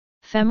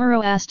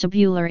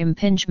Femoroacetabular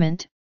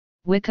impingement,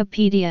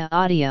 Wikipedia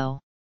audio.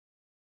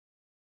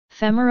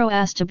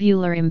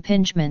 Femoroacetabular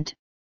impingement,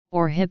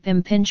 or hip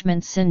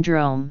impingement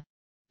syndrome,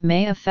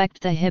 may affect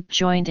the hip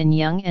joint in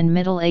young and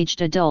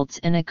middle-aged adults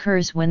and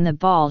occurs when the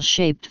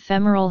ball-shaped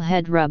femoral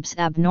head rubs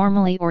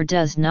abnormally or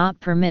does not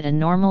permit a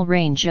normal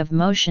range of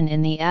motion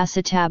in the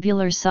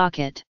acetabular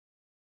socket.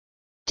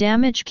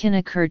 Damage can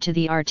occur to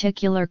the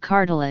articular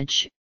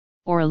cartilage,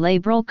 or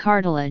labral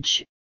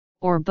cartilage,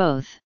 or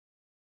both.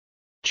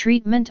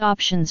 Treatment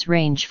options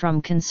range from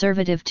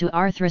conservative to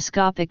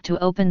arthroscopic to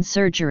open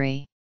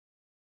surgery.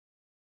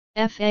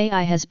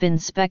 FAI has been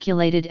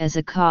speculated as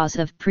a cause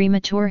of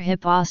premature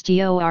hip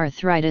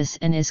osteoarthritis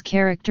and is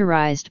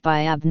characterized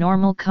by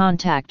abnormal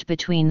contact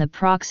between the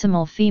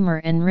proximal femur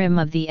and rim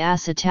of the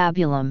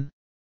acetabulum.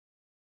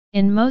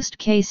 In most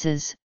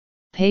cases,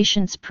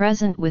 patients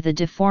present with a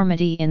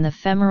deformity in the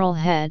femoral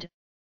head,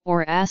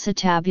 or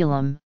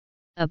acetabulum,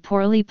 a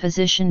poorly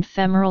positioned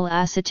femoral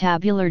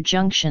acetabular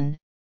junction,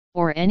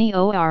 or any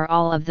or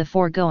all of the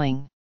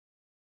foregoing.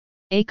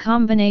 A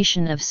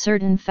combination of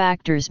certain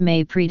factors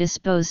may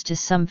predispose to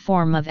some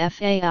form of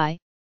FAI,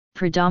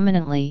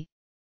 predominantly,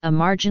 a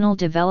marginal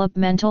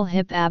developmental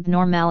hip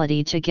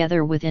abnormality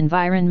together with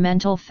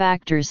environmental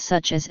factors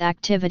such as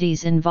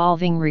activities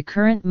involving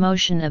recurrent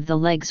motion of the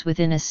legs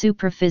within a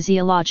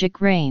supraphysiologic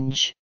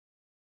range.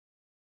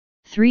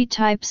 3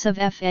 types of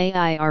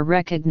FAI are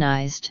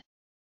recognized.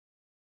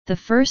 The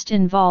first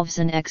involves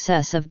an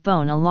excess of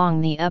bone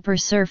along the upper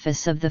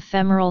surface of the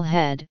femoral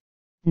head,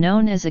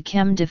 known as a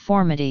chem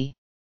deformity.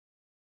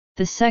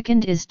 The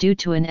second is due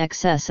to an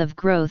excess of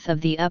growth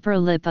of the upper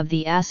lip of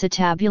the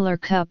acetabular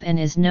cup and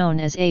is known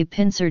as a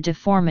pincer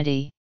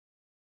deformity.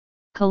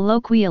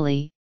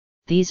 Colloquially,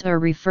 these are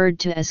referred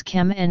to as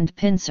chem and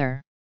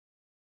pincer.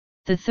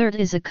 The third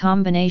is a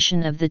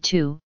combination of the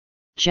two,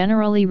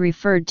 generally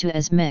referred to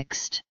as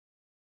mixed.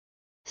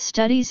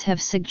 Studies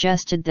have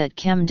suggested that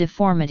chem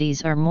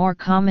deformities are more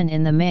common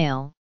in the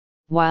male,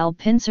 while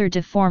pincer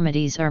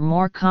deformities are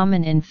more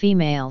common in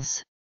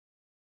females.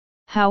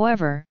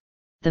 However,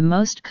 the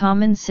most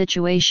common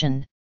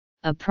situation,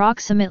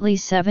 approximately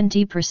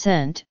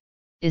 70%,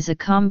 is a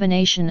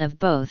combination of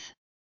both.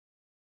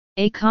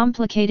 A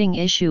complicating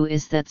issue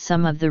is that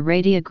some of the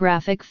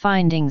radiographic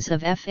findings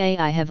of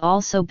FAI have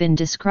also been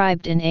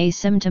described in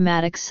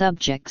asymptomatic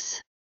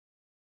subjects.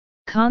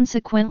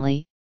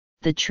 Consequently,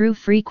 the true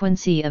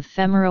frequency of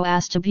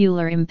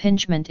femoroacetabular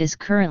impingement is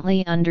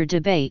currently under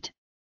debate,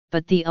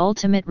 but the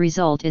ultimate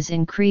result is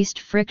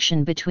increased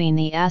friction between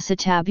the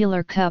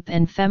acetabular cup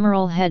and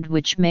femoral head,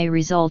 which may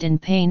result in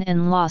pain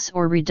and loss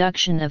or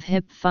reduction of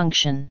hip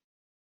function.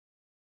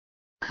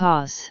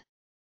 Cause: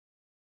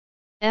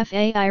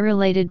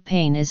 FAI-related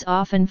pain is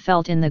often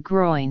felt in the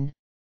groin,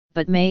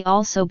 but may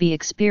also be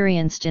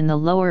experienced in the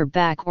lower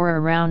back or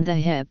around the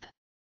hip.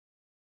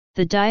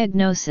 The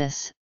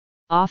diagnosis,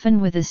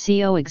 often with a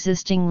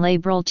coexisting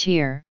labral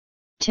tear,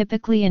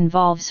 typically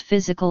involves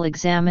physical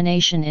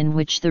examination in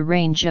which the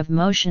range of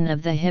motion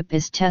of the hip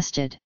is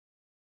tested.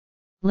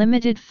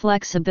 Limited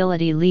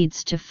flexibility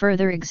leads to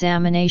further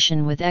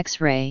examination with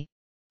X-ray,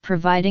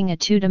 providing a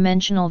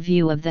two-dimensional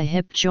view of the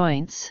hip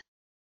joints.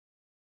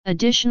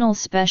 Additional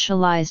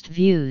specialized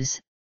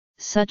views,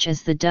 such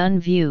as the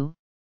Dunn view,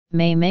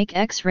 may make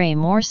X-ray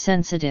more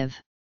sensitive.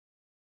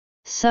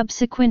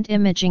 Subsequent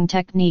imaging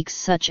techniques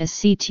such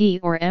as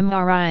CT or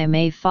MRI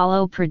may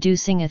follow,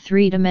 producing a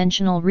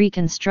three-dimensional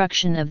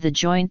reconstruction of the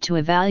joint to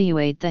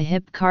evaluate the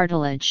hip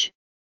cartilage,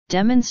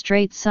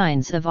 demonstrate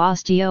signs of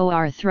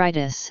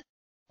osteoarthritis,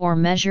 or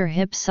measure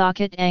hip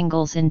socket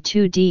angles in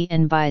 2D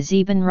and by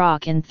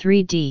Zebenrock in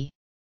 3D.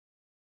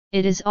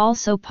 It is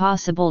also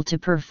possible to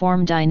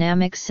perform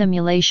dynamic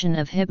simulation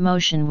of hip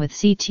motion with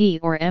CT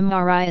or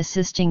MRI,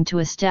 assisting to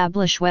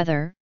establish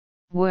whether,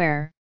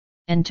 where,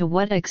 and to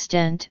what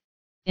extent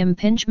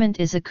impingement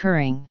is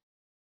occurring.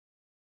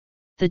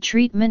 The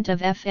treatment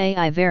of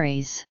FAI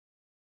varies.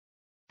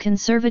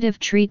 Conservative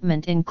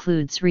treatment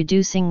includes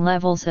reducing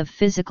levels of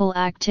physical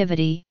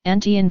activity,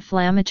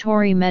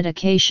 anti-inflammatory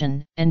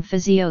medication, and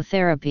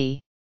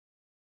physiotherapy.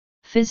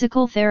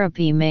 Physical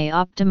therapy may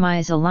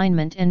optimize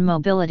alignment and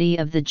mobility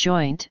of the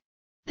joint,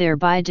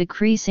 thereby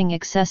decreasing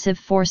excessive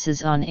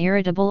forces on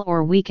irritable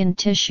or weakened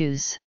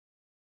tissues.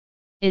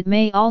 It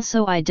may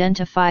also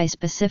identify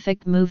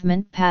specific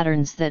movement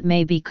patterns that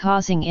may be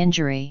causing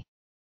injury.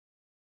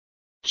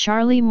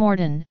 Charlie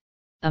Morton,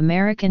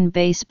 American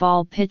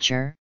baseball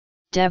pitcher,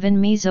 Devin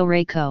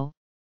Mesoraco,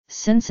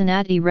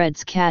 Cincinnati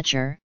Reds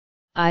catcher,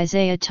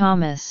 Isaiah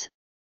Thomas,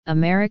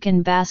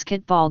 American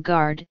basketball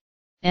guard,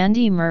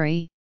 Andy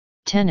Murray,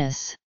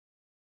 tennis.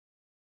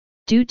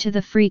 Due to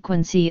the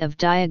frequency of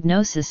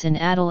diagnosis in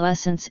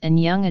adolescents and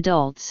young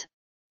adults,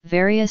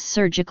 various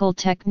surgical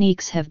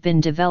techniques have been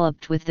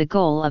developed with the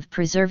goal of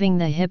preserving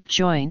the hip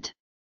joint.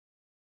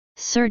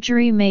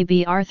 Surgery may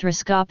be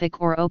arthroscopic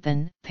or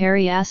open,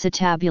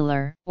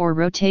 periacetabular, or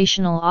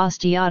rotational,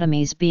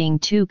 osteotomies being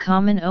two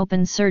common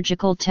open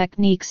surgical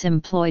techniques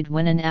employed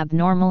when an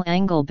abnormal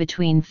angle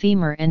between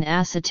femur and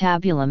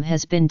acetabulum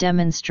has been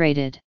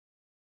demonstrated.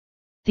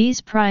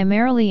 These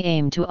primarily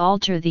aim to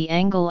alter the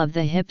angle of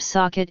the hip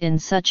socket in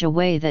such a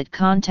way that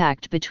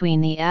contact between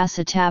the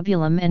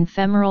acetabulum and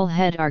femoral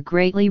head are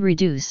greatly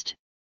reduced,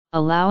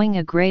 allowing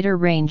a greater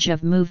range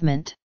of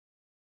movement.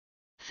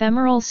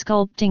 Femoral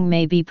sculpting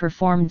may be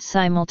performed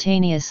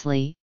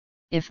simultaneously,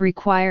 if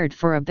required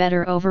for a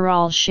better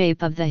overall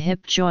shape of the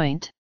hip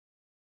joint.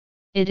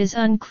 It is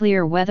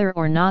unclear whether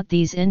or not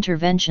these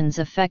interventions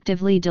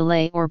effectively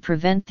delay or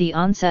prevent the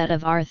onset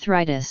of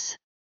arthritis.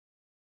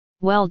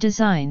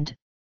 Well-designed,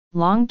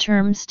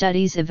 long-term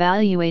studies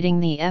evaluating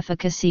the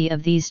efficacy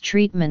of these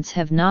treatments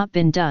have not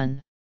been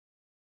done.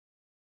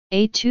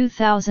 A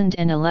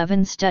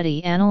 2011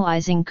 study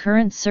analyzing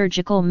current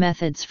surgical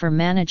methods for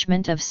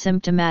management of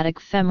symptomatic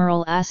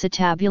femoral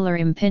acetabular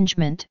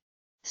impingement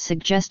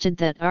suggested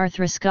that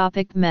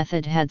arthroscopic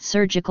method had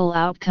surgical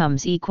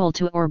outcomes equal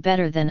to or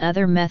better than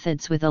other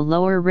methods with a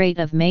lower rate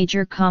of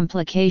major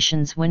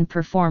complications when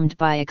performed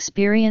by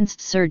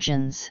experienced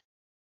surgeons.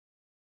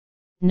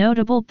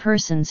 Notable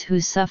persons who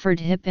suffered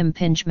hip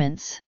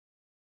impingements.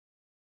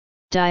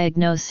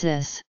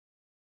 Diagnosis.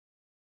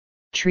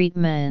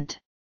 Treatment.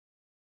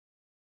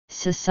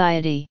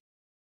 Society.